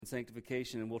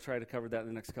sanctification, and we'll try to cover that in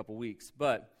the next couple weeks.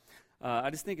 But I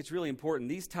just think it's really important.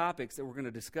 These topics that we're going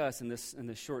to discuss in this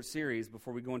short series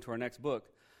before we go into our next book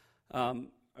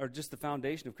are just the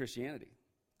foundation of Christianity.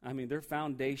 I mean, they're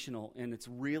foundational, and it's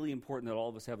really important that all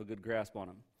of us have a good grasp on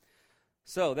them.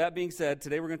 So, that being said,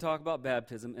 today we're going to talk about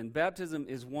baptism, and baptism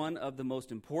is one of the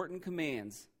most important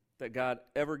commands that God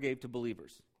ever gave to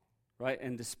believers, right?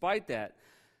 And despite that,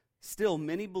 still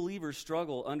many believers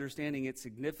struggle understanding its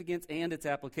significance and its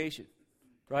application,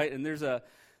 right? And there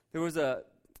was a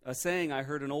saying I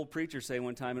heard an old preacher say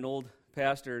one time, an old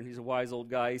pastor, and he's a wise old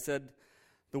guy. He said,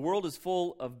 "The world is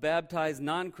full of baptized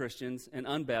non-Christians and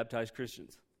unbaptized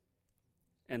Christians."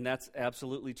 And that's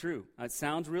absolutely true. It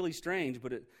sounds really strange,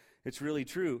 but it's really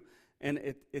true. And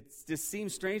it just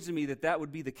seems strange to me that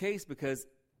would be the case because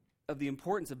of the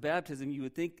importance of baptism. You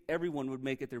would think everyone would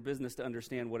make it their business to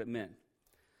understand what it meant.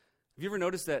 Have you ever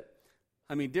noticed that,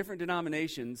 different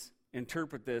denominations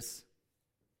interpret this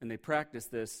and they practice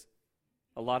this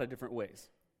a lot of different ways?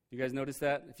 You guys notice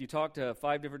that? If you talk to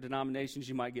 5 different denominations,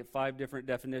 you might get 5 different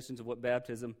definitions of what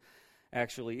baptism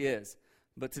actually is.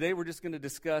 But today we're just going to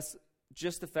discuss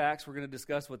just the facts. We're going to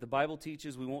discuss what the Bible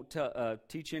teaches. We won't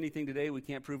teach anything today we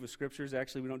can't prove with scriptures.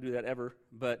 Actually, we don't do that ever.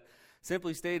 But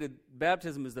simply stated,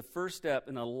 baptism is the first step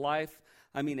in a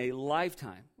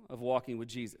lifetime of walking with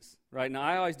Jesus. Right? Now,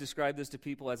 I always describe this to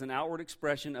people as an outward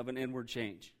expression of an inward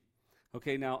change.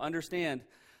 Okay, now understand,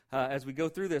 as we go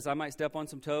through this, I might step on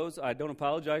some toes. I don't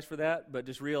apologize for that, but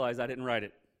just realize I didn't write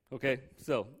it. Okay,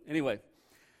 so anyway,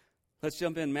 let's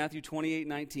jump in. Matthew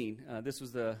 28:19. This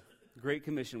was the Great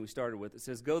Commission we started with. It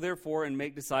says, "Go therefore and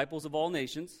make disciples of all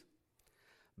nations,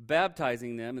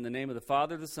 baptizing them in the name of the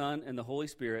Father, the Son, and the Holy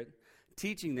Spirit,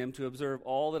 teaching them to observe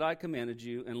all that I commanded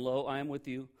you, and lo, I am with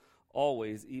you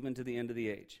always, even to the end of the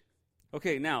age."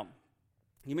 Okay, now,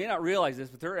 you may not realize this,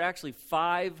 but there are actually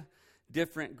 5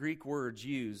 different Greek words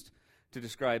used to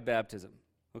describe baptism.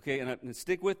 Okay, and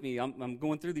stick with me. I'm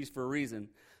going through these for a reason.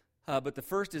 But the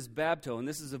first is bapto, and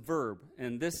this is a verb,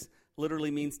 and this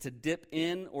literally means to dip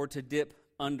in or to dip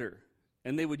under.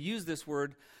 And they would use this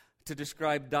word to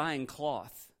describe dyeing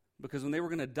cloth, because when they were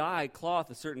going to dye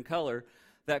cloth a certain color,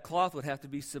 that cloth would have to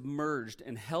be submerged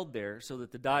and held there so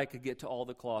that the dye could get to all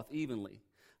the cloth evenly.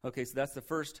 Okay, so that's the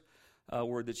first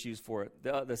word that's used for it.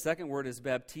 The second word is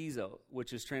baptizo,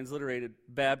 which is transliterated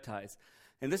baptize.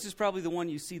 And this is probably the one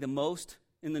you see the most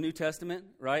in the New Testament,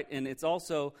 right? And it's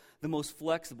also the most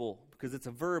flexible because it's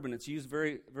a verb and it's used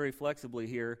very, very flexibly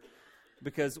here,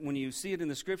 because when you see it in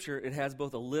the Scripture, it has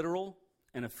both a literal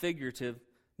and a figurative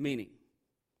meaning.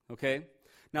 Okay?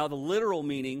 Now, the literal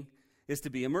meaning is to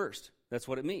be immersed. That's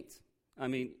what it means.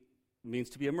 It means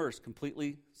to be immersed,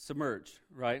 completely submerged,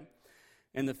 right?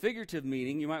 And the figurative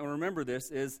meaning, you might want to remember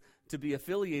this, is to be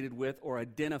affiliated with or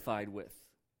identified with.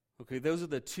 Okay, those are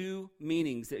the 2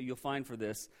 meanings that you'll find for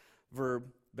this verb,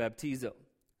 baptizo.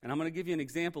 And I'm going to give you an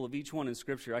example of each one in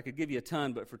Scripture. I could give you a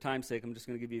ton, but for time's sake, I'm just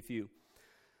going to give you a few.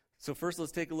 So first,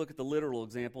 let's take a look at the literal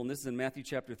example, and this is in Matthew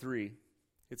chapter 3.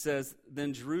 It says,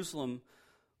 "Then Jerusalem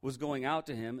was going out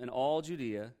to him, and all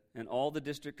Judea, and all the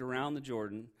district around the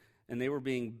Jordan, and they were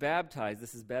being baptized,"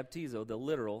 this is baptizo, the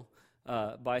literal,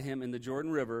 "by him in the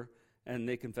Jordan River, and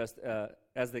they confessed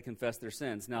as they confessed their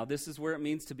sins." Now, this is where it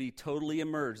means to be totally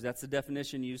immersed. That's the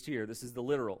definition used here. This is the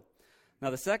literal. Now,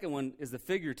 the second one is the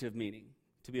figurative meaning,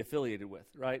 to be affiliated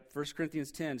with, right? 1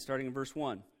 Corinthians 10, starting in verse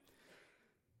 1.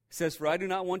 It says, "For I do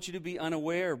not want you to be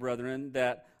unaware, brethren,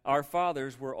 that our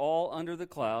fathers were all under the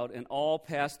cloud and all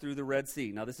passed through the Red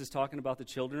Sea." Now, this is talking about the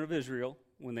children of Israel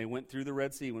when they went through the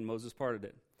Red Sea when Moses parted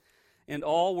it. "And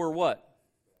all were what?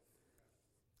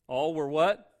 All were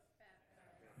what?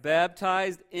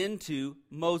 Baptized into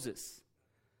Moses."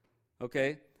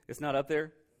 Okay? It's not up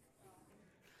there?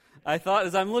 I thought,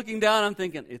 as I'm looking down, I'm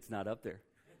thinking, it's not up there.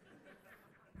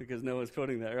 Because Noah's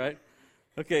quoting that, right?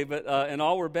 Okay, but, and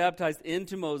all were baptized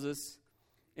into Moses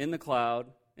in the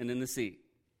cloud and in the sea.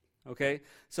 Okay?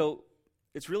 So,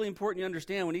 it's really important you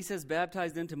understand, when he says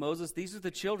baptized into Moses, these are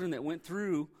the children that went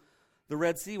through the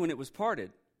Red Sea when it was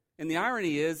parted. And the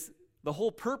irony is, the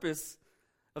whole purpose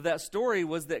of that story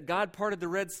was that God parted the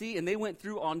Red Sea and they went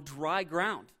through on dry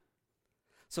ground.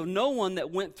 So no one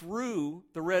that went through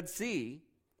the Red Sea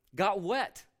got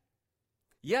wet.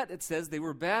 Yet it says they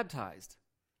were baptized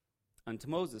unto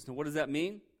Moses. Now what does that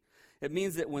mean? It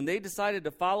means that when they decided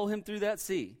to follow him through that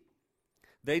sea,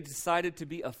 they decided to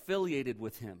be affiliated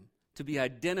with him, to be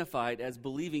identified as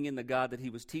believing in the God that he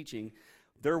was teaching.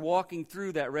 They're walking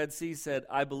through that Red Sea, said,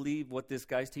 I believe what this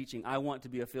guy's teaching. I want to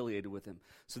be affiliated with him.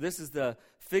 So this is the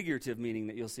figurative meaning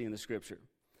that you'll see in the Scripture.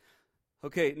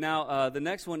 Okay, now the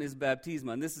next one is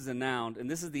baptisma, and this is a noun, and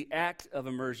this is the act of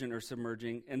immersion or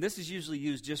submerging, and this is usually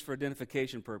used just for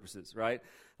identification purposes, right?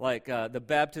 Like the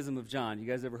baptism of John. You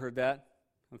guys ever heard that?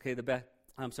 Okay, the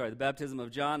baptism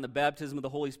of John, the baptism of the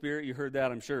Holy Spirit. You heard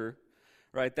that, I'm sure,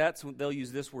 right? They'll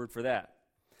use this word for that,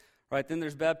 right? Then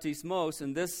there's baptismos,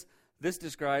 and this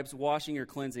describes washing or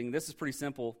cleansing. This is pretty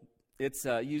simple. It's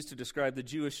used to describe the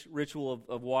Jewish ritual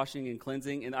of washing and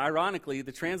cleansing, and ironically,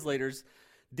 the translators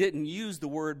didn't use the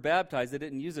word baptize. They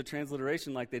didn't use a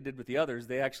transliteration like they did with the others.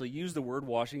 They actually used the word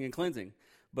washing and cleansing,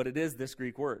 but it is this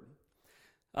Greek word.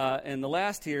 And the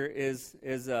last here is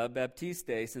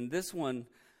baptistes, and this one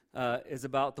is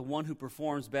about the one who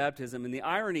performs baptism. And the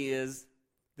irony is,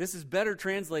 this is better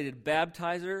translated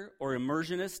baptizer or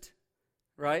immersionist,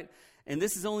 right? And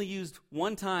this is only used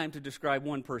one time to describe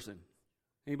one person.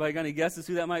 Anybody got any guesses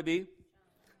who that might be?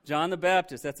 John the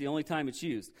Baptist. That's the only time it's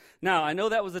used. Now, I know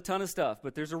that was a ton of stuff,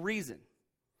 but there's a reason.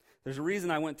 There's a reason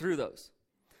I went through those.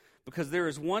 Because there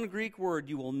is one Greek word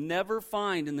you will never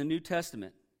find in the New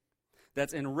Testament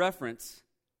that's in reference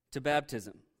to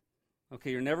baptism.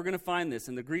 Okay, you're never going to find this,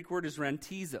 and the Greek word is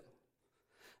rantizo.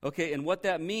 Okay, and what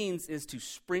that means is to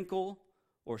sprinkle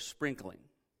or sprinkling.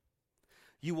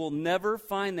 You will never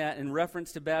find that in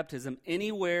reference to baptism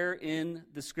anywhere in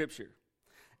the Scripture.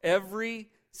 Every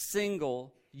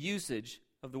single usage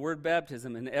of the word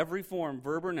baptism in every form,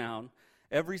 verb or noun,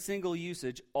 every single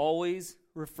usage always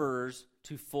refers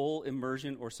to full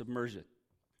immersion or submersion.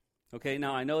 Okay,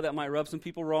 now I know that might rub some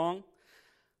people wrong.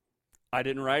 I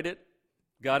didn't write it.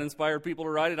 God inspired people to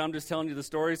write it. I'm just telling you the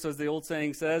story, so as the old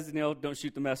saying says, don't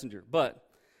shoot the messenger. But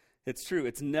it's true.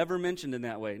 It's never mentioned in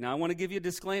that way. Now I want to give you a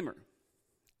disclaimer.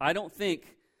 I don't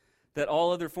think that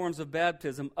all other forms of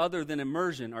baptism other than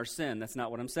immersion are sin. That's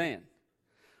not what I'm saying.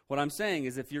 What I'm saying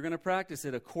is if you're going to practice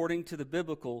it according to the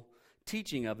biblical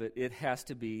teaching of it, it has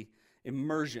to be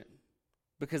immersion,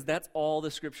 because that's all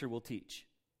the Scripture will teach,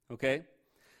 okay?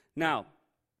 Now,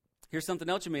 here's something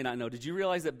else you may not know. Did you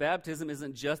realize that baptism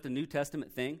isn't just a New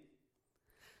Testament thing?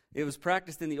 It was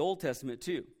practiced in the Old Testament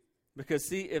too, because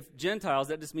see, if Gentiles,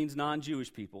 that just means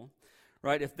non-Jewish people,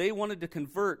 right? If they wanted to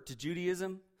convert to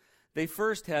Judaism, they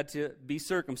first had to be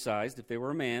circumcised if they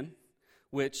were a man,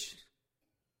 which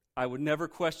I would never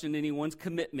question anyone's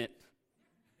commitment.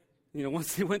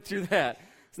 Once they went through that.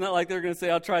 It's not like they're going to say,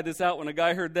 I'll try this out. When a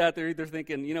guy heard that, they're either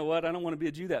thinking, you know what, I don't want to be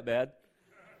a Jew that bad.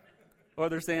 Or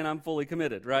they're saying, I'm fully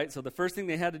committed, right? So the first thing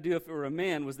they had to do if it were a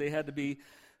man was they had to be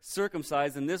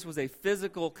circumcised, and this was a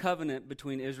physical covenant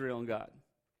between Israel and God,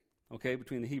 okay,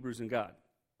 between the Hebrews and God.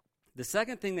 The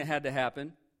second thing that had to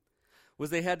happen was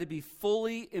they had to be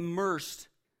fully immersed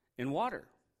in water.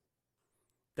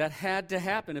 That had to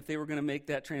happen if they were going to make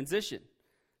that transition.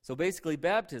 So basically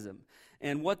baptism.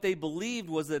 And what they believed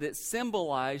was that it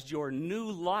symbolized your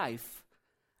new life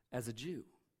as a Jew.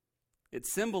 It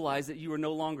symbolized that you were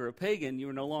no longer a pagan. You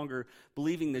were no longer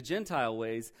believing the Gentile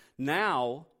ways.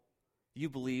 Now you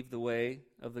believe the way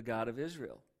of the God of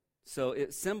Israel. So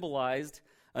it symbolized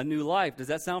a new life. Does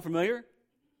that sound familiar?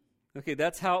 Okay,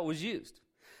 that's how it was used.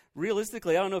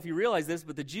 Realistically, I don't know if you realize this,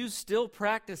 but the Jews still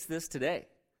practice this today.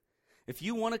 If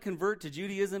you want to convert to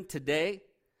Judaism today,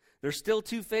 there's still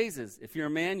two phases. If you're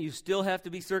a man, you still have to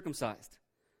be circumcised,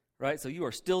 right? So you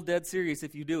are still dead serious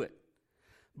if you do it.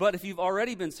 But if you've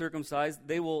already been circumcised,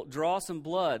 they will draw some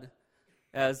blood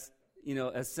as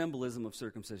symbolism of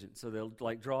circumcision. So they'll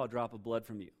draw a drop of blood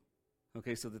from you,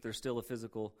 okay, so that there's still a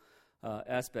physical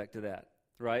aspect to that,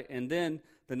 right? And then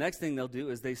the next thing they'll do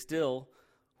is they still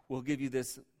will give you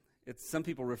this, some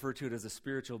people refer to it as a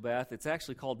spiritual bath. It's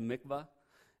actually called mikvah.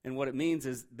 And what it means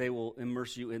is they will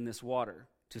immerse you in this water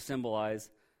to symbolize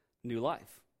new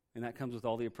life. And that comes with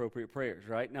all the appropriate prayers,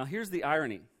 right? Now, here's the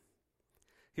irony.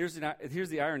 Here's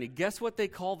the irony. Guess what they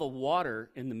call the water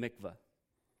in the mikvah?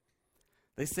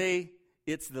 They say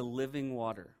it's the living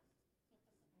water.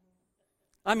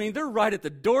 I mean, they're right at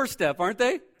the doorstep, aren't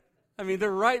they? I mean,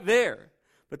 they're right there.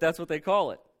 But that's what they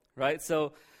call it, right?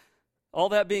 So, all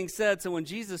that being said, so when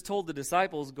Jesus told the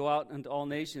disciples, go out into all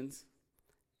nations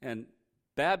and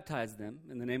baptize them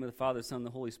in the name of the Father, Son, and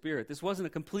the Holy Spirit, this wasn't a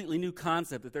completely new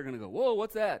concept that they're going to go, whoa,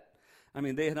 what's that? I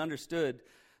mean, they had understood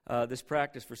this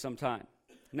practice for some time.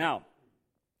 Now,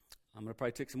 I'm going to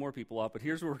probably tick some more people off, but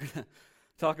here's where we're going to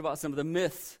talk about some of the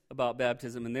myths about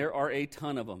baptism, and there are a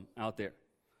ton of them out there,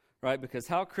 right? Because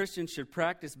how Christians should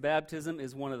practice baptism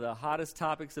is one of the hottest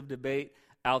topics of debate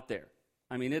out there.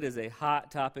 I mean, it is a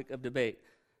hot topic of debate,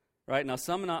 right? Now,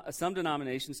 some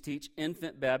denominations teach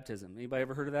infant baptism. Anybody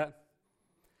ever heard of that?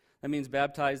 That means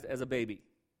baptized as a baby,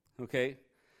 okay?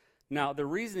 Now, the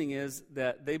reasoning is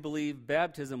that they believe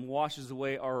baptism washes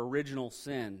away our original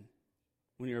sin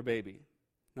when you're a baby.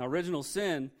 Now, original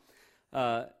sin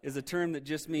is a term that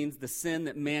just means the sin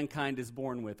that mankind is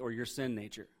born with, or your sin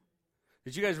nature.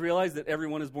 Did you guys realize that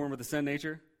everyone is born with a sin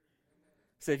nature?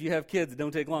 So if you have kids, it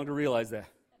don't take long to realize that,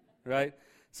 right?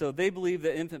 So they believe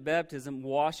that infant baptism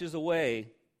washes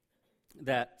away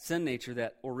that sin nature,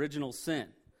 that original sin,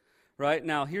 right?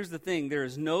 Now, here's the thing. There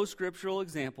is no scriptural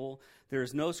example, there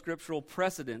is no scriptural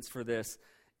precedence for this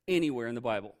anywhere in the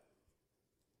Bible.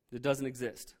 It doesn't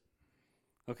exist.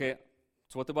 Okay?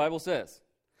 It's what the Bible says.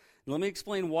 And let me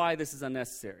explain why this is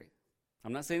unnecessary.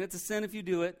 I'm not saying it's a sin if you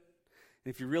do it.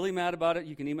 And if you're really mad about it,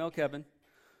 you can email Kevin.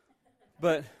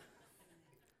 But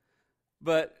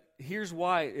here's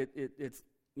why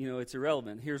it's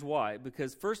irrelevant. Here's why.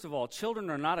 Because first of all, children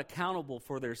are not accountable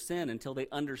for their sin until they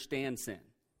understand sin.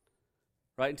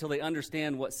 Right? Until they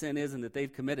understand what sin is and that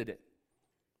they've committed it.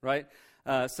 Right?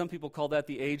 Some people call that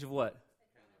the age of what?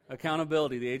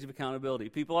 Accountability, the age of accountability.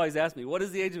 People always ask me, what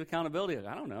is the age of accountability?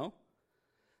 I don't know.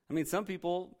 I mean, some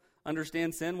people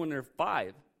understand sin when they're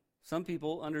 5. Some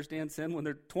people understand sin when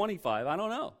they're 25. I don't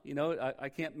know. I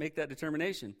can't make that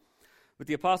determination. But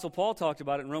the Apostle Paul talked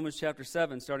about it in Romans chapter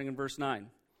 7, starting in verse 9.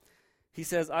 He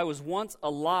says, I was once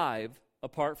alive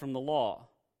apart from the law,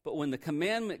 but when the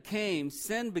commandment came,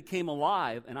 sin became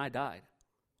alive, and I died.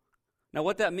 Now,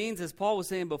 what that means is Paul was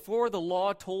saying, before the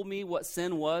law told me what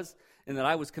sin was and that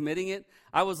I was committing it,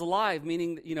 I was alive,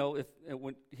 meaning,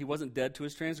 when he wasn't dead to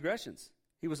his transgressions.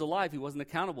 He was alive. He wasn't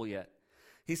accountable yet.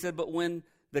 He said, but when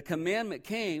the commandment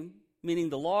came, meaning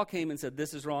the law came and said,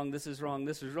 this is wrong, this is wrong,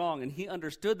 this is wrong, and he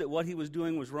understood that what he was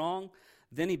doing was wrong,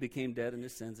 then he became dead in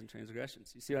his sins and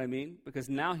transgressions. You see what I mean? Because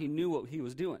now he knew what he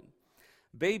was doing.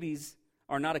 Babies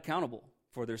are not accountable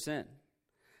for their sin.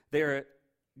 They are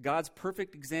God's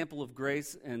perfect example of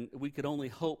grace, and we could only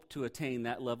hope to attain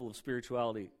that level of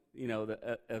spirituality,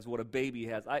 as what a baby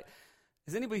has.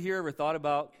 Has anybody here ever thought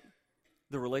about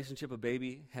the relationship a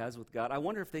baby has with God? I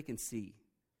wonder if they can see.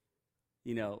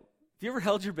 Have you ever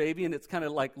held your baby and it's kind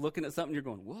of like looking at something, you're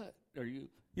going, what are you?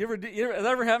 Has that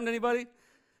ever happened to anybody?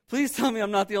 Please tell me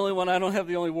I'm not the only one. I don't have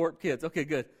the only warped kids. Okay,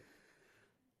 good.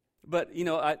 But,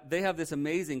 they have this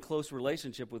amazing close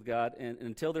relationship with God, and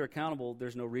until they're accountable,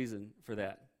 there's no reason for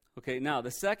that. Okay, now,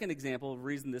 the second example of the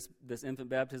reason this infant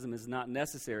baptism is not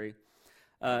necessary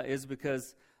is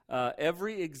because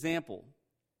every example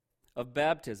of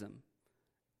baptism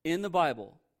in the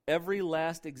Bible, every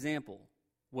last example,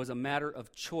 was a matter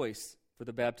of choice for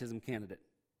the baptism candidate.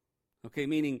 Okay,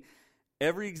 meaning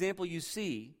every example you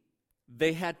see,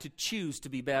 they had to choose to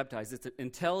be baptized. It's an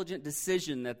intelligent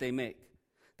decision that they make.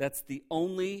 That's the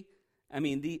only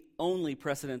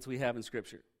precedence we have in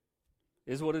Scripture,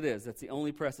 is what it is. That's the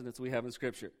only precedence we have in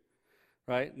Scripture,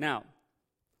 right? Now,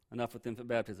 enough with infant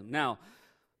baptism. Now,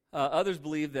 others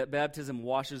believe that baptism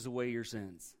washes away your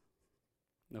sins.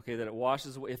 Okay, that it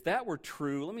washes away. If that were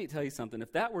true, let me tell you something.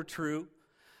 If that were true,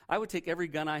 I would take every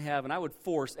gun I have and I would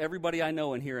force everybody I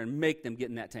know in here and make them get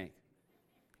in that tank.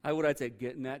 I'd say,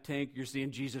 get in that tank. You're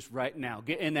seeing Jesus right now.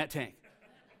 Get in that tank.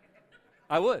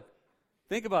 I would.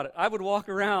 Think about it. I would walk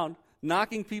around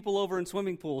knocking people over in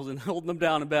swimming pools and holding them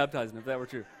down and baptizing them, if that were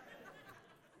true.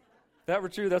 If that were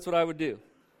true, that's what I would do.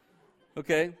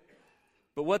 Okay?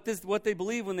 But what they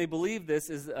believe when they believe this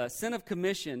is a sin of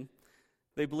commission,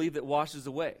 they believe that washes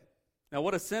away. Now,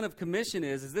 what a sin of commission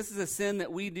is this is a sin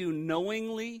that we do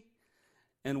knowingly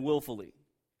and willfully.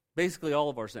 Basically all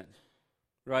of our sin,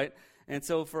 right? And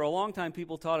so for a long time,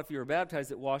 people taught if you were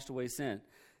baptized, it washed away sin.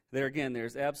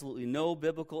 There's absolutely no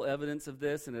biblical evidence of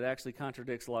this, and it actually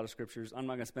contradicts a lot of scriptures. I'm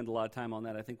not going to spend a lot of time on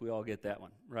that. I think we all get that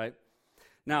one, right?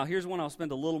 Now, here's one I'll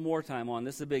spend a little more time on.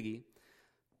 This is a biggie.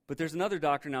 But there's another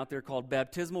doctrine out there called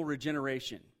baptismal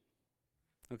regeneration.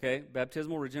 Okay?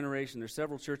 Baptismal regeneration. There's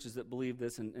several churches that believe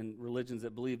this and religions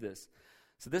that believe this.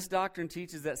 So this doctrine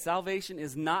teaches that salvation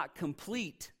is not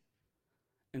complete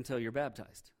until you're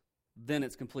baptized. Then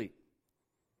it's complete.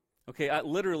 Okay,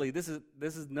 literally, this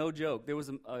is no joke. There was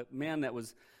a man that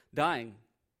was dying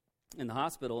in the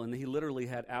hospital, and he literally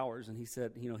had hours, and he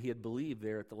said, he had believed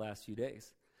there at the last few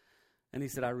days. And he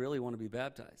said, I really want to be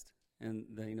baptized. And,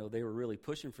 they were really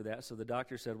pushing for that, so the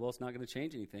doctor said, well, it's not going to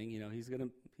change anything.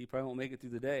 He probably won't make it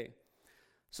through the day.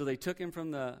 So they took him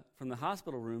from the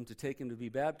hospital room to take him to be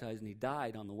baptized, and he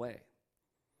died on the way.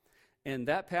 And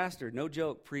that pastor, no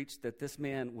joke, preached that this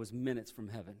man was minutes from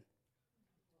heaven.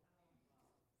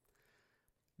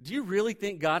 Do you really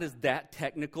think God is that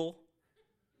technical?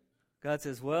 God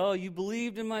says, well, you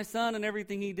believed in my son and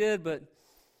everything he did, but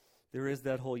there is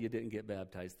that whole you didn't get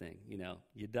baptized thing.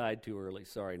 You died too early.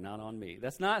 Sorry, not on me.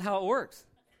 That's not how it works.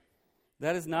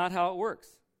 That is not how it works,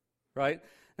 right?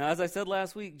 Now, as I said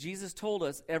last week, Jesus told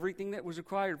us everything that was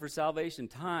required for salvation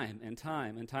time and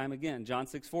time and time again. John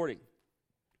 6:40.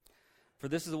 For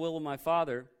this is the will of my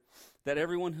Father, that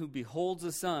everyone who beholds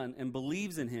the Son and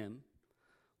believes in him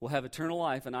will have eternal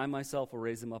life, and I myself will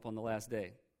raise him up on the last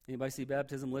day. Anybody see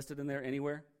baptism listed in there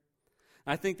anywhere?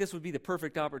 I think this would be the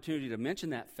perfect opportunity to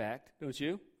mention that fact, don't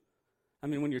you? I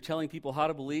mean, when you're telling people how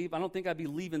to believe, I don't think I'd be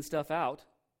leaving stuff out.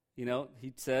 You know,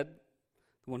 he said,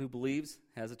 the one who believes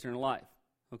has eternal life.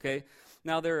 Okay?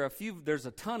 Now, there's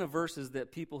a ton of verses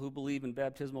that people who believe in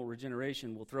baptismal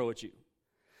regeneration will throw at you.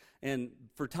 And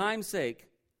for time's sake,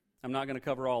 I'm not going to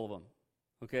cover all of them.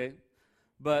 Okay?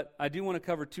 But I do want to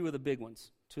cover two of the big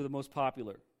ones, two of the most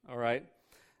popular. All right?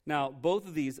 Now, both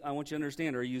of these, I want you to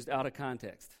understand, are used out of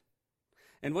context.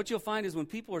 And what you'll find is when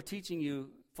people are teaching you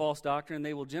false doctrine,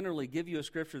 they will generally give you a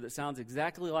scripture that sounds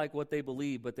exactly like what they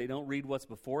believe, but they don't read what's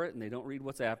before it and they don't read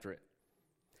what's after it.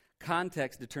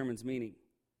 Context determines meaning.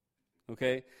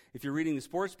 Okay? If you're reading the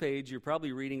sports page, you're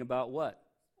probably reading about what?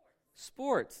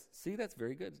 Sports. See, that's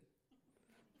very good.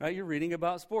 Right? You're reading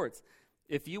about sports.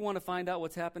 If you want to find out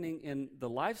what's happening in the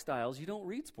lifestyles, you don't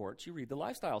read sports, you read the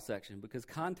lifestyle section because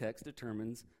context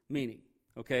determines meaning.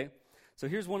 Okay? So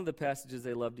here's one of the passages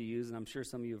they love to use, and I'm sure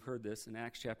some of you have heard this in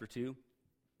Acts chapter 2.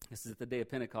 This is at the day of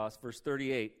Pentecost, verse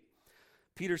 38.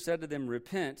 Peter said to them,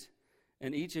 repent,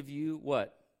 and each of you,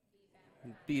 what?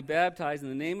 Be baptized in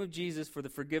the name of Jesus for the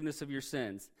forgiveness of your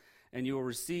sins, and you will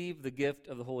receive the gift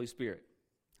of the Holy Spirit.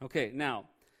 Okay, now,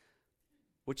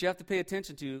 what you have to pay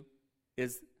attention to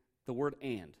is the word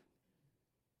and.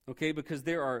 Okay, because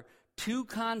there are two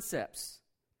concepts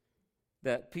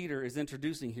that Peter is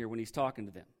introducing here when he's talking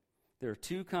to them. There are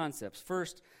two concepts.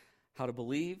 First, how to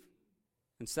believe,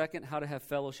 and second, how to have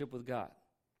fellowship with God.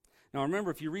 Now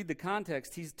remember, if you read the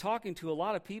context, he's talking to a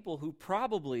lot of people who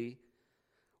probably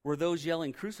were those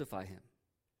yelling, crucify him.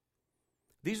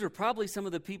 These were probably some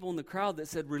of the people in the crowd that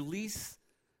said, release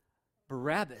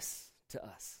Barabbas to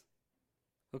us.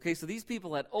 Okay, so these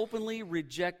people had openly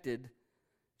rejected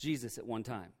Jesus at one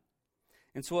time.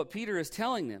 And so what Peter is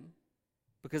telling them,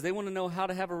 because they want to know how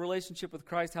to have a relationship with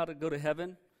Christ, how to go to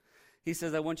heaven, he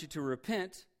says, I want you to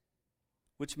repent,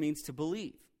 which means to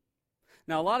believe.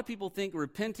 Now, a lot of people think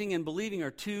repenting and believing are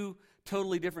two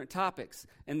totally different topics,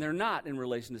 and they're not in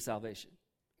relation to salvation.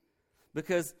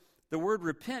 Because the word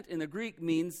repent in the Greek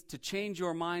means to change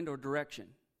your mind or direction,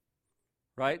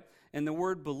 right? And the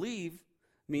word believe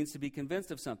means to be convinced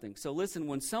of something. So listen,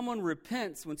 when someone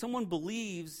repents, when someone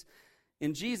believes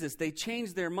in Jesus, they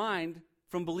change their mind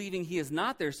from believing he is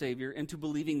not their Savior into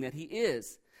believing that he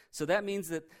is. So that means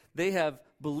that they have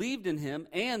believed in him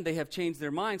and they have changed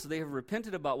their mind, so they have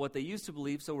repented about what they used to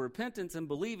believe. So repentance and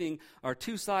believing are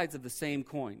two sides of the same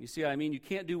coin. You see what I mean? You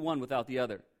can't do one without the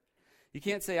other. You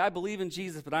can't say, I believe in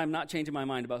Jesus, but I'm not changing my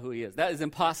mind about who he is. That is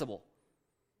impossible.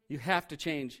 You have to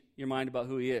change your mind about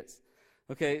who he is.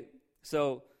 Okay,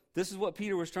 so this is what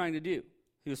Peter was trying to do.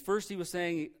 He was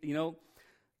saying,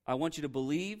 I want you to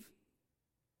believe,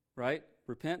 right?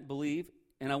 Repent, believe,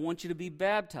 and I want you to be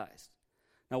baptized.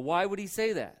 Now, why would he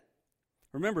say that?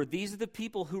 Remember, these are the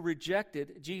people who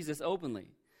rejected Jesus openly.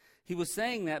 He was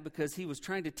saying that because he was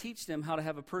trying to teach them how to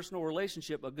have a personal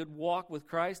relationship, a good walk with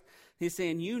Christ. He's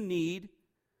saying you need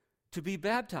to be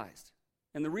baptized.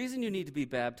 And the reason you need to be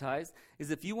baptized is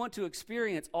if you want to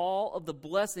experience all of the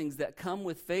blessings that come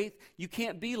with faith, you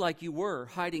can't be like you were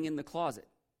hiding in the closet.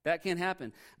 That can't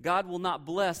happen. God will not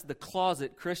bless the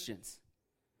closet Christians.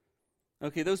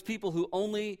 Okay, those people who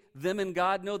only them and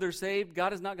God know they're saved,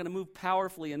 God is not going to move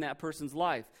powerfully in that person's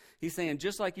life. He's saying,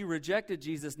 just like you rejected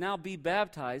Jesus, now be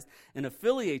baptized and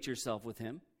affiliate yourself with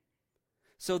him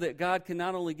so that God can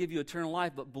not only give you eternal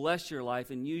life, but bless your life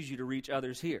and use you to reach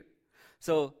others here.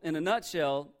 So, in a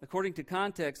nutshell, according to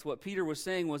context, what Peter was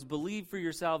saying was believe for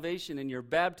your salvation and your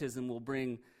baptism will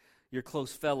bring your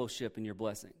close fellowship and your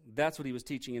blessing. That's what he was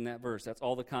teaching in that verse. That's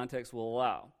all the context will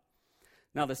allow.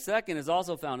 Now, the second is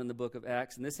also found in the book of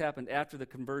Acts, and this happened after the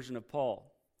conversion of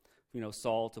Paul.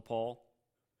 Saul to Paul.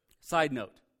 Side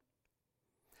note.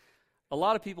 A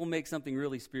lot of people make something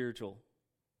really spiritual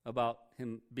about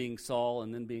him being Saul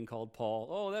and then being called Paul.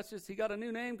 Oh, that's just, he got a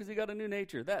new name because he got a new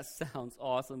nature. That sounds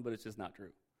awesome, but it's just not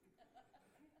true.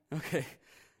 Okay.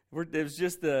 It was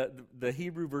just the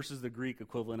Hebrew versus the Greek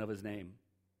equivalent of his name.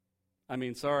 I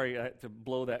mean, sorry to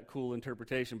blow that cool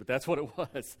interpretation, but that's what it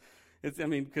was.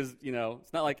 Because,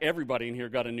 it's not like everybody in here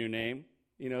got a new name.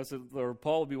 So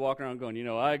Paul would be walking around going,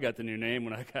 I got the new name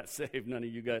when I got saved. None of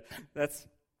you got. That's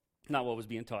not what was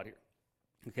being taught here.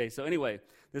 Okay, so anyway,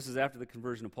 this is after the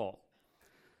conversion of Paul.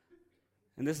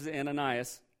 And this is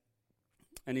Ananias.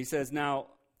 And he says, now,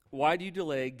 why do you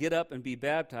delay? Get up and be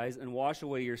baptized and wash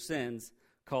away your sins,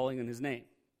 calling in his name.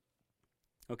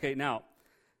 Okay, now,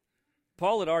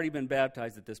 Paul had already been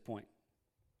baptized at this point.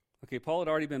 Okay, Paul had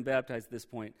already been baptized at this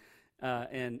point.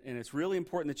 And it's really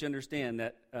important that you understand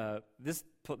that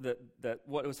that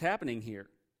what was happening here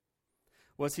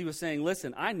was he was saying,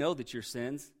 listen, I know that your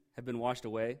sins have been washed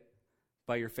away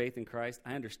by your faith in Christ.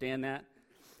 I understand that.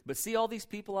 But see all these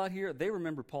people out here, they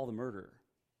remember Paul the murderer.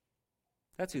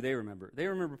 That's who they remember. They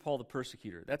remember Paul the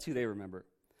persecutor. That's who they remember.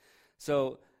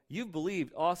 So you've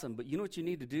believed, awesome, but you know what you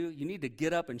need to do? You need to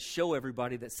get up and show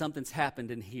everybody that something's happened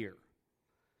in here.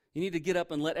 You need to get up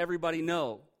and let everybody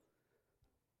know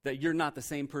that you're not the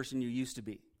same person you used to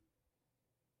be.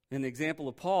 In the example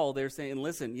of Paul, they're saying,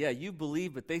 listen, yeah, you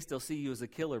believe, but they still see you as a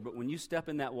killer. But when you step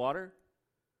in that water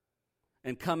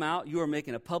and come out, you are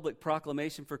making a public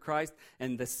proclamation for Christ,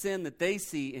 and the sin that they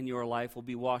see in your life will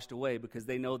be washed away because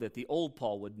they know that the old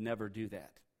Paul would never do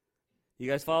that. You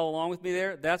guys follow along with me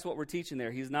there? That's what we're teaching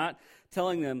there. He's not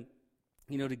telling them,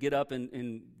 to get up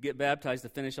and get baptized to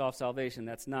finish off salvation.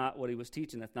 That's not what he was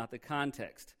teaching. That's not the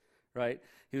context, right?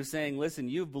 He was saying, listen,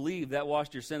 you've believed, that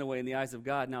washed your sin away in the eyes of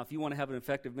God. Now, if you want to have an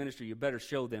effective ministry, you better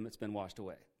show them it's been washed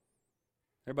away.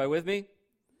 Everybody with me?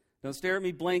 Don't stare at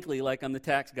me blankly like I'm the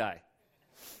tax guy.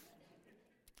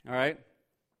 All right?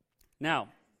 Now,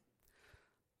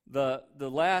 the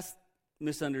last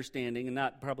misunderstanding, and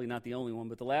probably not the only one,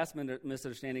 but the last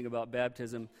misunderstanding about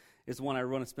baptism is one I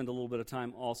want to spend a little bit of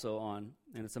time also on,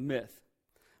 and it's a myth.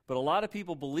 But a lot of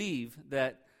people believe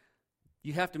that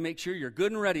you have to make sure you're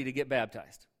good and ready to get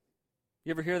baptized.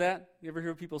 You ever hear that? You ever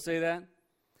hear people say that?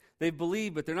 They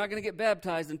believe, but they're not going to get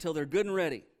baptized until they're good and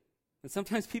ready. And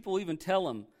sometimes people even tell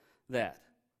them that.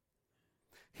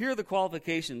 Here are the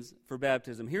qualifications for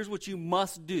baptism. Here's what you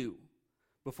must do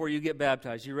before you get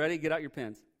baptized. You ready? Get out your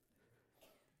pens.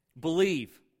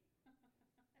 Believe.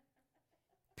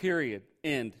 Period.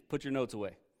 End. Put your notes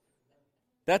away.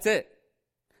 That's it.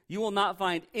 You will not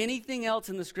find anything else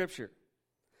in the Scripture.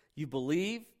 You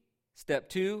believe. Step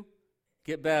 2,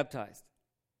 get baptized.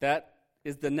 That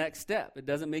is the next step. It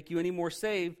doesn't make you any more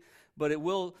saved, but it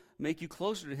will make you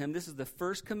closer to Him. This is the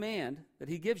first command that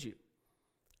He gives you.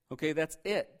 Okay, that's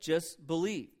it. Just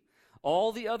believe.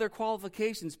 All the other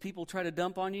qualifications people try to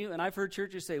dump on you, and I've heard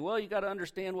churches say, well, you got to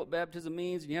understand what baptism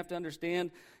means, and you have to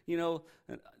understand,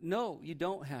 no, you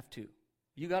don't have to.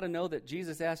 You got to know that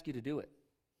Jesus asked you to do it,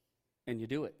 and you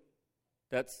do it.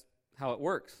 That's how it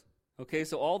works. Okay,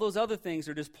 so all those other things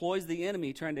are just ploys of the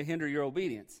enemy trying to hinder your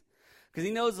obedience. Because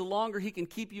he knows the longer he can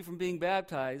keep you from being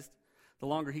baptized, the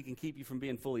longer he can keep you from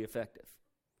being fully effective.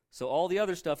 So all the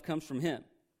other stuff comes from him.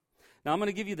 Now I'm going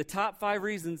to give you the top 5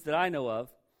 reasons that I know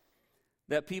of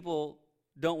that people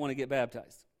don't want to get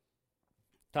baptized.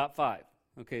 Top 5.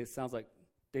 Okay, it sounds like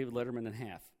David Letterman in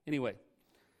half. Anyway,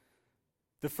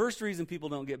 the first reason people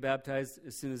don't get baptized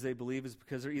as soon as they believe is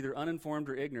because they're either uninformed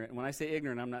or ignorant. And when I say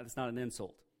ignorant, it's not an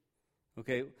insult.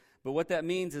 Okay, but what that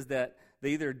means is that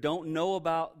they either don't know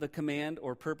about the command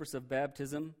or purpose of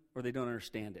baptism, or they don't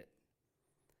understand it.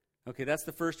 Okay, that's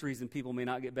the first reason people may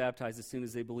not get baptized as soon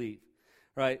as they believe,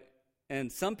 right? And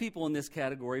some people in this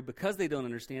category, because they don't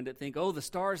understand it, think, oh, the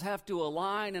stars have to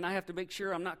align, and I have to make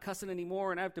sure I'm not cussing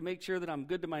anymore, and I have to make sure that I'm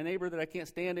good to my neighbor that I can't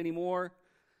stand anymore.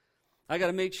 I got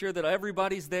to make sure that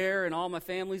everybody's there and all my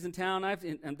family's in town.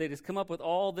 And they just come up with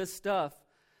all this stuff.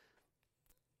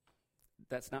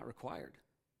 That's not required.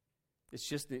 It's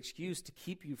just an excuse to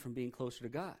keep you from being closer to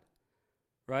God,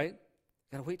 right?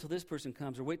 Got to wait till this person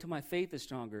comes, or wait till my faith is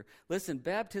stronger. Listen,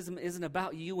 baptism isn't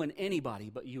about you and anybody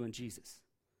but you and Jesus.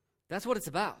 That's what it's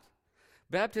about.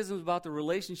 Baptism is about the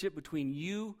relationship between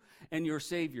you and your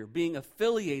Savior, being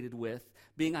affiliated with,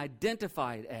 being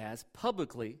identified as,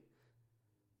 publicly,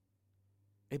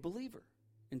 a believer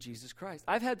in Jesus Christ.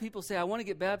 I've had people say, I want to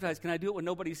get baptized. Can I do it when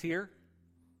nobody's here?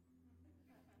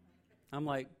 I'm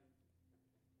like,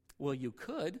 well, you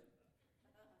could.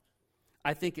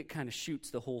 I think it kind of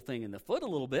shoots the whole thing in the foot a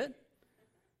little bit.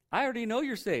 I already know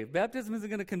you're saved. Baptism isn't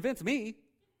going to convince me.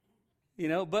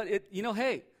 But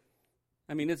hey,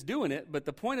 it's doing it, but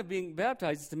the point of being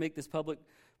baptized is to make this public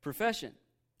profession.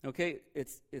 Okay?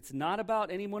 It's not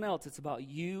about anyone else. It's about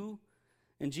you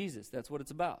and Jesus. That's what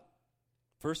it's about.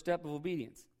 First step of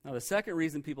obedience. Now, the second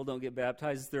reason people don't get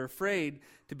baptized is they're afraid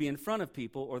to be in front of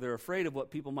people, or they're afraid of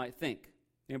what people might think.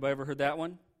 Anybody ever heard that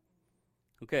one?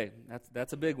 Okay,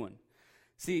 that's a big one.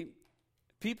 See,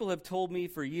 people have told me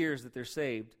for years that they're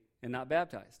saved and not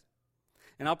baptized.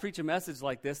 And I'll preach a message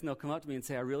like this, and they'll come up to me and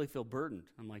say, I really feel burdened.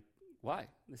 I'm like, why?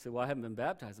 They say, well, I haven't been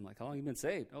baptized. I'm like, how long have you been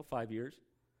saved? Oh, 5 years.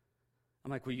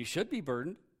 I'm like, well, you should be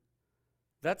burdened.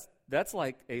 That's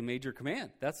like a major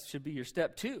command. That should be your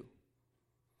step 2.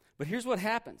 But here's what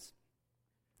happens.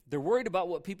 They're worried about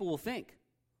what people will think.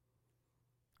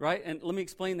 right? And let me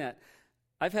explain that.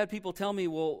 I've had people tell me,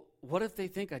 well, what if they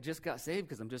think I just got saved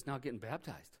because I'm just now getting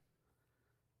baptized?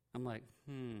 I'm like,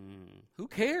 who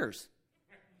cares?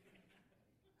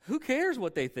 Who cares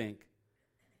what they think?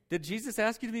 Did Jesus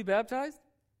ask you to be baptized?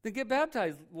 Then get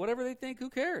baptized. Whatever they think, who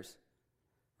cares?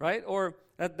 Right? Or,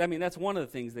 that's one of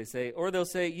the things they say. Or they'll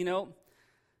say,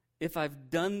 if I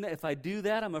do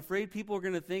that, I'm afraid people are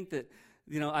going to think that,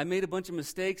 I made a bunch of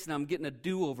mistakes and I'm getting a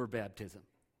do-over baptism.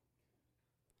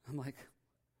 I'm like,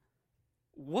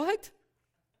 what?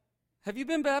 Have you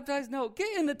been baptized? No.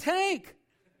 Get in the tank.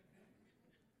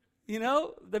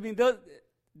 That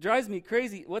drives me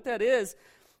crazy. What that is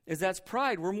that's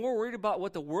pride. We're more worried about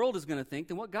what the world is going to think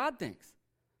than what God thinks.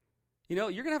 You're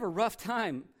going to have a rough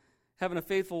time having a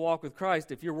faithful walk with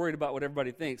Christ if you're worried about what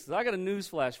everybody thinks. So I got a news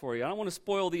flash for you. I don't want to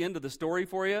spoil the end of the story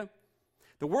for you.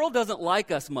 The world doesn't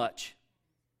like us much.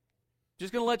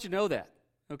 Just going to let you know that,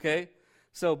 okay?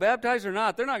 So baptized or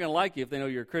not, they're not going to like you if they know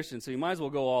you're a Christian, so you might as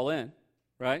well go all in,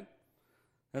 right?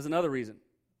 That's another reason.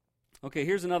 Okay,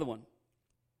 here's another one.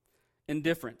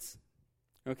 Indifference,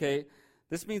 okay?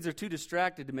 This means they're too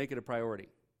distracted to make it a priority.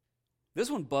 This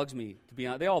one bugs me, to be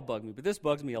honest. They all bug me, but this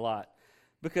bugs me a lot.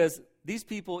 Because these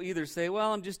people either say,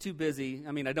 well, I'm just too busy.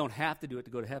 I don't have to do it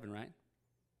to go to heaven, right?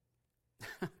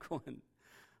 I'm going,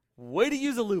 way to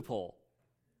use a loophole.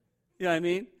 You know what I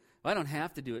mean? Well, I don't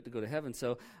have to do it to go to heaven,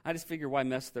 so I just figure why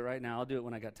mess with it right now? I'll do it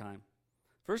when I got time.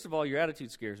 First of all, your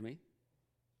attitude scares me,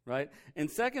 right? And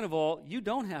second of all, you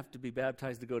don't have to be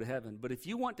baptized to go to heaven. But if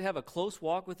you want to have a close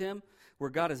walk with him, where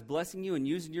God is blessing you and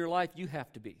using your life, you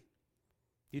have to be.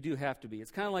 You do have to be. It's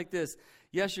kind of like this.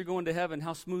 Yes, you're going to heaven.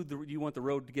 How smooth do you want the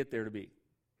road to get there to be?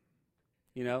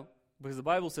 Because the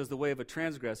Bible says the way of a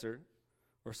transgressor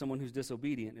or someone who's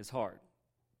disobedient is hard.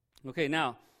 Okay,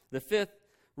 now, the fifth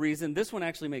reason, this one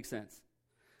actually makes sense.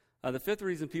 The fifth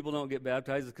reason people don't get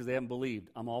baptized is because they haven't believed.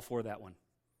 I'm all for that one.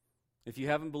 If you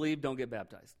haven't believed, don't get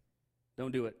baptized.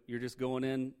 Don't do it. You're just going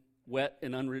in wet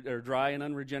and dry and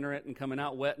unregenerate and coming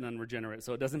out wet and unregenerate,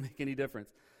 so it doesn't make any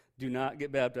difference. Do not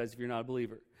get baptized if you're not a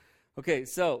believer. Okay,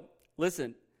 so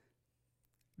listen.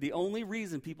 The only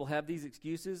reason people have these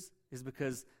excuses is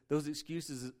because those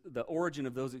excuses, the origin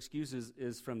of those excuses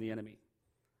is from the enemy.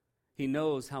 He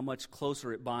knows how much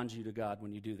closer it bonds you to God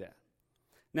when you do that.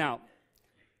 Now,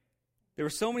 there were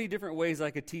so many different ways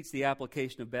I could teach the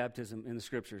application of baptism in the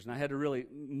Scriptures, and I had to really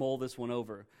mull this one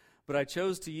over. But I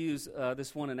chose to use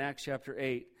this one in Acts chapter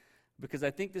 8 because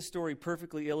I think this story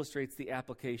perfectly illustrates the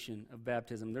application of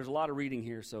baptism. There's a lot of reading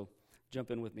here, so jump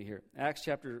in with me here. Acts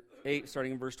chapter 8,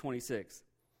 starting in verse 26.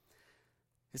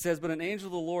 It says, "But an angel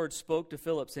of the Lord spoke to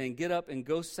Philip, saying, 'Get up and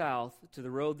go south to the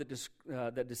road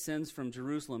that descends from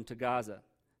Jerusalem to Gaza.'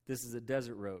 This is a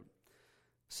desert road.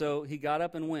 So he got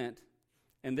up and went,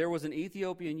 and there was an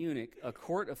Ethiopian eunuch, a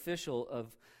court official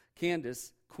of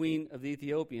Candace, queen of the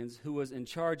Ethiopians, who was in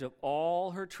charge of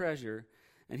all her treasure,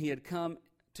 and he had come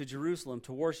to Jerusalem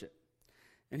to worship.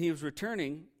 And he was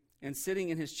returning and sitting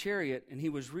in his chariot, and he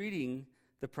was reading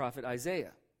the prophet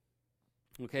Isaiah."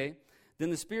 Okay? Then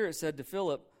the Spirit said to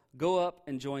Philip, "Go up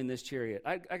and join this chariot."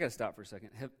 I got to stop for a second.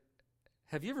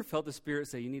 Have you ever felt the Spirit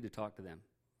say you need to talk to them?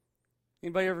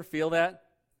 Anybody ever feel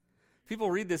that? People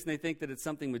read this and they think that it's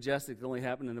something majestic that only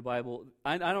happened in the Bible.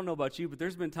 I don't know about you, but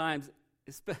there's been times,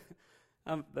 this is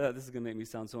going to make me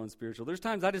sound so unspiritual. There's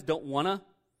times I just don't want to,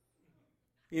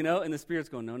 and the Spirit's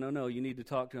going, no, you need to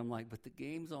talk to him. I'm like, but the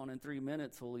game's on in 3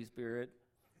 minutes, Holy Spirit.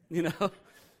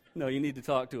 No, you need to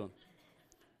talk to him.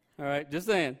 All right, just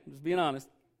saying, just being honest.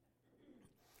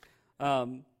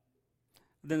 Then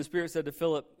the Spirit said to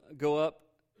Philip, "Go up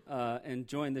and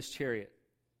join this chariot."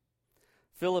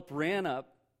 Philip ran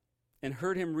up and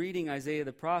heard him reading Isaiah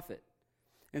the prophet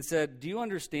and said, "Do you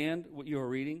understand what you are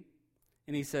reading?"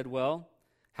 And he said, "Well,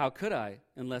 how could I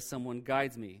unless someone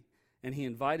guides me?" And he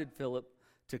invited Philip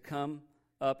to come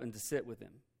up and to sit with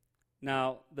him.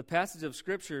 Now, the passage of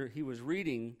Scripture he was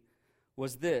reading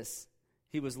was this: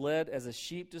 "He was led as a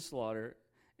sheep to slaughter,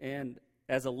 and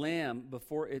as a lamb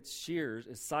before its shearers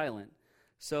is silent,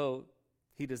 so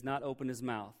he does not open his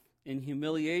mouth. In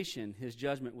humiliation his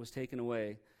judgment was taken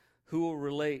away. Who will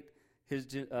relate his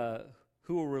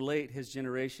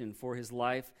generation, for his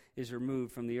life is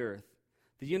removed from the earth?"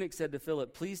 The eunuch said to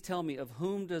Philip, "Please tell me, of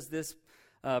whom does this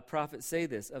prophet say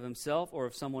this, of himself or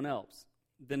of someone else?"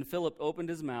 Then Philip opened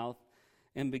his mouth,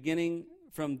 and beginning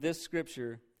from this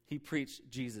scripture, he preached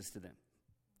Jesus to them.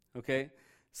 Okay?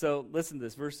 So listen to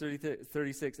this, verse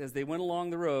 36. "As they went along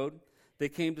the road, they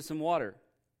came to some water.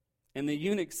 And the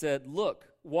eunuch said, 'Look,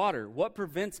 water, what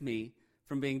prevents me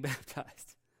from being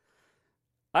baptized?'"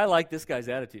 I like this guy's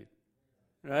attitude,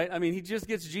 right? He just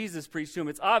gets Jesus preached to him.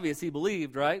 It's obvious he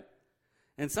believed, right?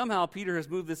 And somehow Philip has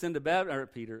moved this into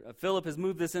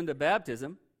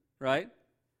baptism, right?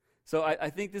 So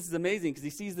I think this is amazing because he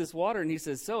sees this water and he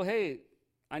says, so, hey,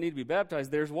 I need to be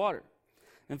baptized. There's water.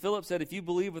 And Philip said, if you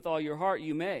believe with all your heart,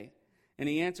 you may. And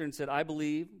he answered and said, I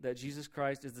believe that Jesus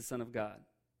Christ is the Son of God.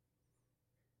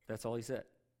 That's all he said,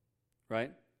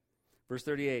 right? Verse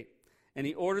 38, and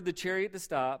he ordered the chariot to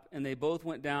stop, and they both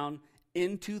went down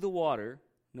into the water.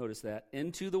 Notice that,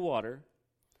 into the water,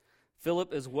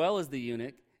 Philip as well as the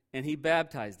eunuch, and he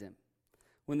baptized him.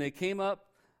 When they came up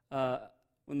out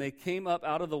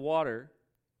of the water,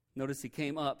 notice he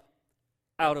came up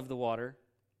out of the water.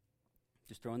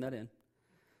 Just throwing that in.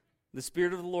 The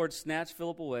Spirit of the Lord snatched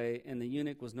Philip away, and the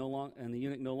eunuch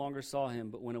no longer saw him,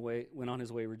 but went on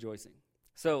his way rejoicing.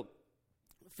 So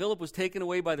Philip was taken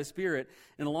away by the Spirit,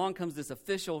 and along comes this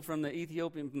official from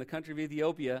the country of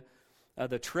Ethiopia,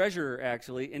 the treasurer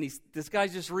actually, and this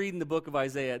guy's just reading the book of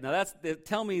Isaiah. Now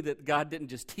tell me that God didn't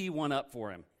just tee one up for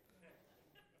him.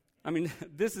 I mean,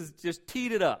 this is just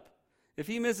teed it up. If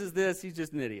he misses this, he's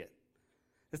just an idiot.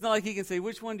 It's not like he can say,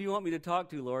 which one do you want me to talk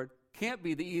to, Lord? Can't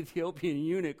be the Ethiopian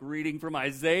eunuch reading from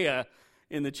Isaiah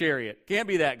in the chariot. Can't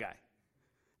be that guy.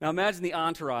 Now imagine the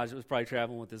entourage that was probably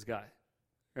traveling with this guy,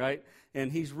 right?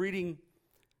 And he's reading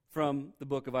from the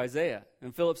book of Isaiah.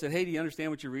 And Philip said, hey, do you understand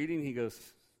what you're reading? And he goes,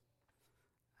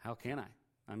 how can I?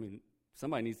 I mean,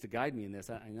 somebody needs to guide me in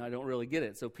this. I don't really get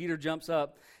it. So Peter jumps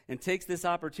up and takes this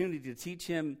opportunity to teach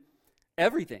him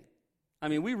everything. I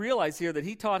mean, we realize here that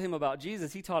he taught him about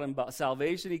Jesus. He taught him about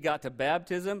salvation. He got to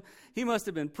baptism. He must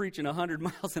have been preaching 100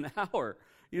 miles an hour.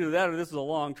 Either that or this was a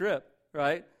long trip,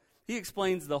 right? He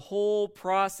explains the whole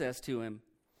process to him.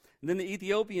 And then the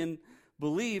Ethiopian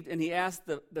believed, and he asked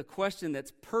the question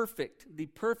that's perfect, the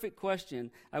perfect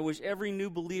question. I wish every new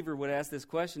believer would ask this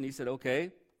question. He said,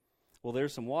 okay, well,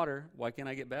 there's some water. Why can't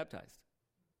I get baptized?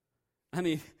 I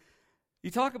mean,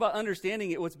 you talk about understanding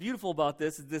it. What's beautiful about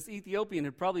this is this Ethiopian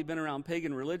had probably been around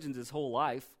pagan religions his whole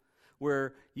life,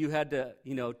 where you had to,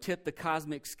 tip the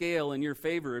cosmic scale in your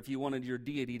favor if you wanted your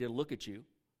deity to look at you,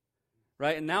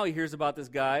 right? And now he hears about this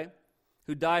guy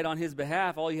who died on his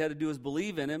behalf. All you had to do is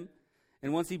believe in him,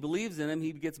 and once he believes in him,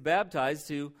 he gets baptized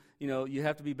to, you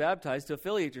have to be baptized to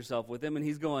affiliate yourself with him, and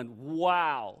he's going,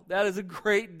 wow, that is a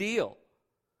great deal.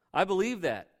 I believe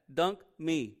that. Dunk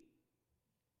me.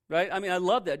 Right? I mean, I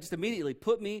love that. Just immediately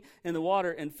put me in the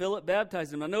water, and Philip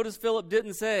baptized him. Now, notice Philip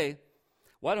didn't say,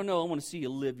 well, I don't know, I want to see you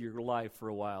live your life for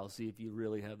a while, see if you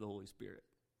really have the Holy Spirit.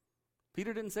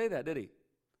 Peter didn't say that, did he?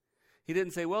 He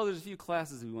didn't say, well, there's a few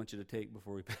classes we want you to take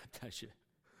before we baptize you.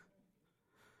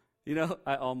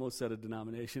 I almost said a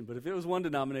denomination, but if it was one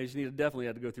denomination, he'd definitely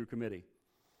had to go through committee.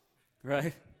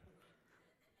 Right?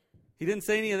 He didn't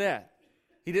say any of that.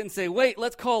 He didn't say, wait,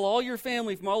 let's call all your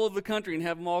family from all over the country and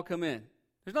have them all come in.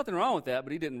 There's nothing wrong with that,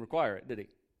 but he didn't require it, did he?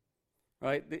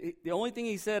 Right? The only thing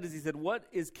he said is, what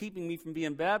is keeping me from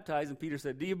being baptized? And Peter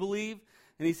said, do you believe?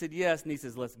 And he said, yes. And he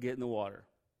says, let's get in the water.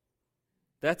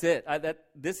 That's it.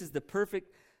 This is the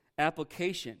perfect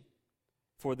application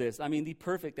for this. I mean, the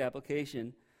perfect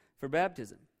application for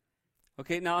baptism.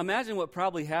 Okay, now imagine what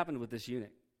probably happened with this eunuch.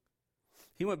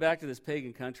 He went back to this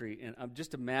pagan country, and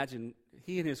just imagine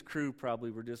he and his crew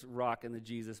probably were just rocking the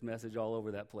Jesus message all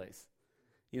over that place.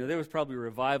 There was probably a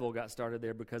revival got started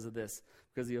there because of this,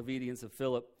 because of the obedience of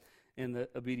Philip and the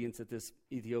obedience that this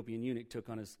Ethiopian eunuch took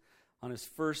on his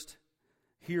first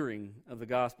hearing of the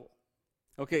gospel.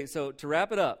 Okay, so to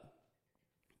wrap it up,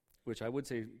 which I would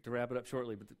say to wrap it up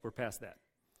shortly, but we're past that.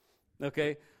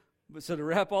 Okay, so to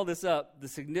wrap all this up, the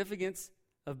significance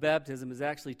of baptism is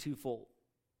actually twofold.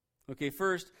 Okay,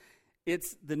 first,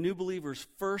 it's the new believer's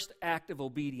first act of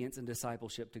obedience and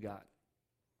discipleship to God.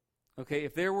 Okay,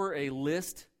 if there were a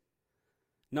list,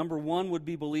 number 1 would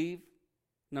be believe,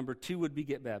 number 2 would be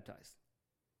get baptized.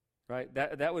 Right?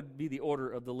 That would be the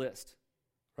order of the list.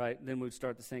 Right? Then we'd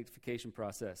start the sanctification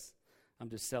process. I'm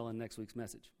just selling next week's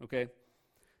message. Okay?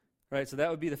 Right? So that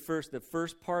would be the first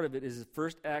part of it is the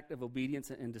first act of obedience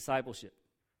and discipleship.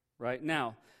 Right?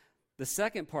 Now, the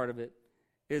second part of it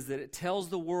is that it tells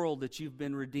the world that you've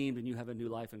been redeemed and you have a new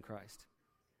life in Christ.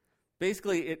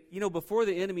 Basically, before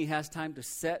the enemy has time to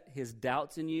set his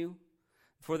doubts in you,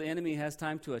 before the enemy has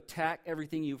time to attack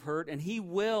everything you've heard, and he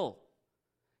will,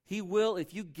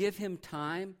 if you give him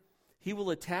time, he will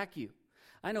attack you.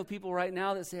 I know people right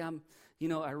now that say,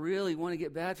 I really want to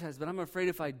get baptized, but I'm afraid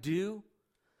if I do,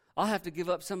 I'll have to give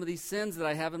up some of these sins that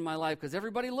I have in my life, because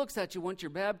everybody looks at you once you're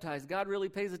baptized. God really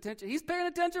pays attention. He's paying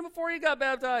attention before you got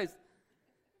baptized.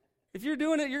 If you're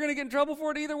doing it, you're going to get in trouble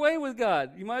for it either way with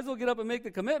God. You might as well get up and make the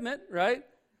commitment, right?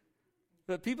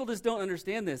 But people just don't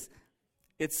understand this.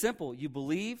 It's simple. You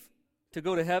believe, to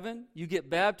go to heaven. You get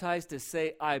baptized to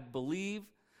say, I believe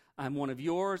I'm one of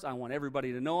yours. I want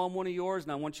everybody to know I'm one of yours.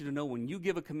 And I want you to know when you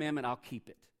give a commandment, I'll keep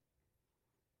it.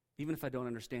 Even if I don't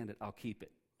understand it, I'll keep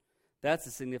it. That's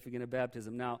the significance of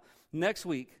baptism. Now, next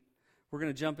week, we're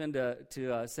going to jump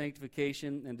into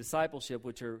sanctification and discipleship,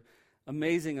 which are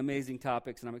amazing, amazing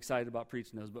topics, and I'm excited about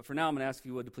preaching those. But for now, I'm going to ask if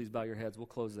you would to please bow your heads. We'll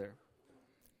close there.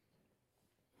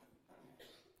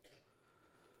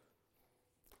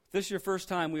 If this is your first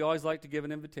time, we always like to give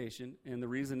an invitation, and the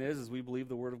reason is we believe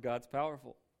the Word of God's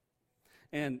powerful.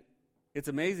 And it's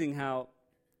amazing how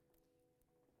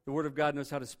the Word of God knows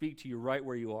how to speak to you right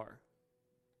where you are.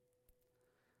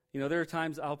 You know, there are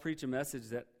times I'll preach a message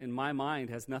that in my mind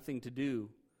has nothing to do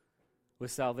with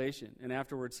salvation. And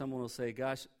afterwards someone will say,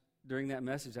 gosh, during that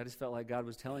message I just felt like God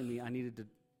was telling me I needed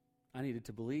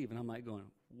to believe. And I'm like going,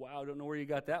 wow, I don't know where you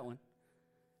got that one.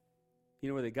 You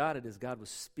know where they got it is God was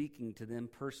speaking to them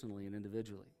personally and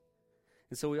individually.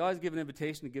 And so we always give an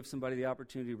invitation to give somebody the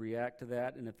opportunity to react to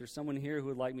that. And if there's someone here who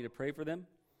would like me to pray for them,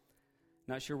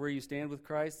 not sure where you stand with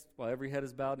Christ, while every head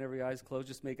is bowed and every eye is closed,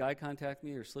 just make eye contact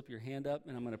with me or slip your hand up,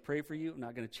 and I'm going to pray for you. I'm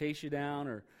not going to chase you down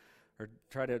or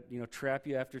try to trap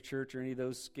you after church or any of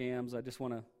those scams. I just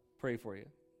want to pray for you.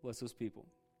 Bless those people.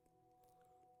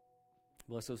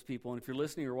 Bless those people. And if you're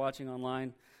listening or watching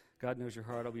online, God knows your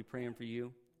heart. I'll be praying for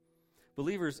you.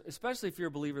 Believers, especially if you're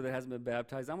a believer that hasn't been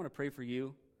baptized, I'm going to pray for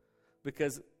you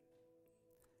because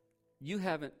you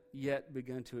haven't yet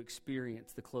begun to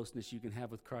experience the closeness you can have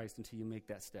with Christ until you make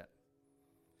that step.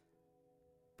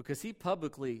 Because he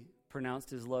publicly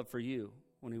pronounced his love for you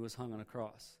when he was hung on a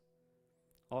cross.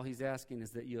 All he's asking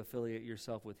is that you affiliate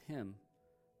yourself with him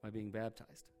by being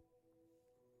baptized.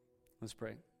 Let's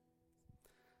pray.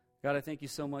 God, I thank you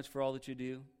so much for all that you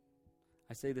do.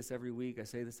 I say this every week, I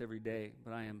say this every day,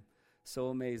 but I am so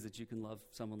amazed that you can love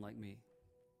someone like me.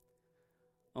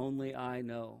 Only I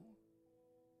know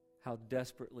how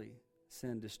desperately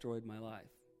sin destroyed my life.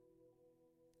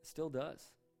 It still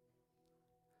does.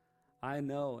 I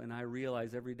know and I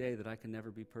realize every day that I can never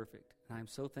be perfect. And I'm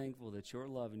so thankful that your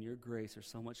love and your grace are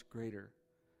so much greater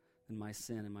than my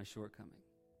sin and my shortcoming.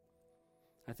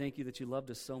 I thank you that you loved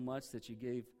us so much that you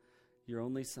gave your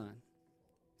only Son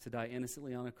to die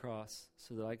innocently on a cross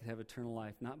so that I could have eternal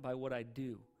life, not by what I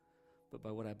do, but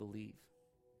by what I believe.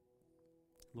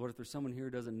 Lord, if there's someone here who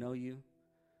doesn't know you,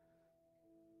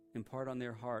 impart on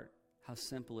their heart how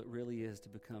simple it really is to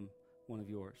become one of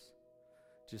yours.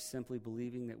 Just simply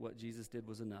believing that what Jesus did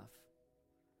was enough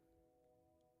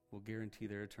will guarantee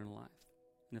their eternal life.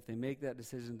 And if they make that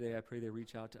decision today, I pray they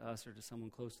reach out to us or to someone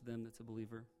close to them that's a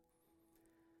believer.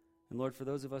 And Lord, for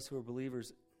those of us who are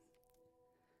believers,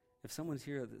 if someone's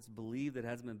here that's believed that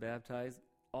hasn't been baptized,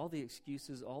 all the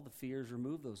excuses, all the fears,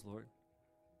 remove those, Lord.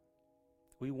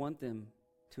 We want them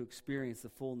to experience the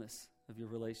fullness of your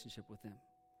relationship with them.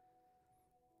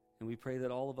 And we pray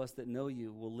that all of us that know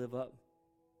you will live up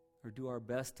or do our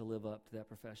best to live up to that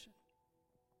profession.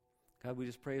 God, we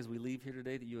just pray as we leave here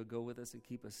today that you would go with us and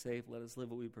keep us safe. Let us live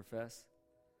what we profess.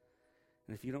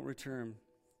 And if you don't return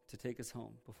to take us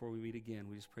home before we meet again,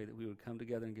 we just pray that we would come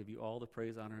together and give you all the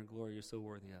praise, honor, and glory you're so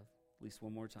worthy of, at least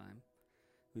one more time.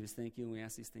 We just thank you and we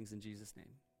ask these things in Jesus'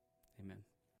 name. Amen.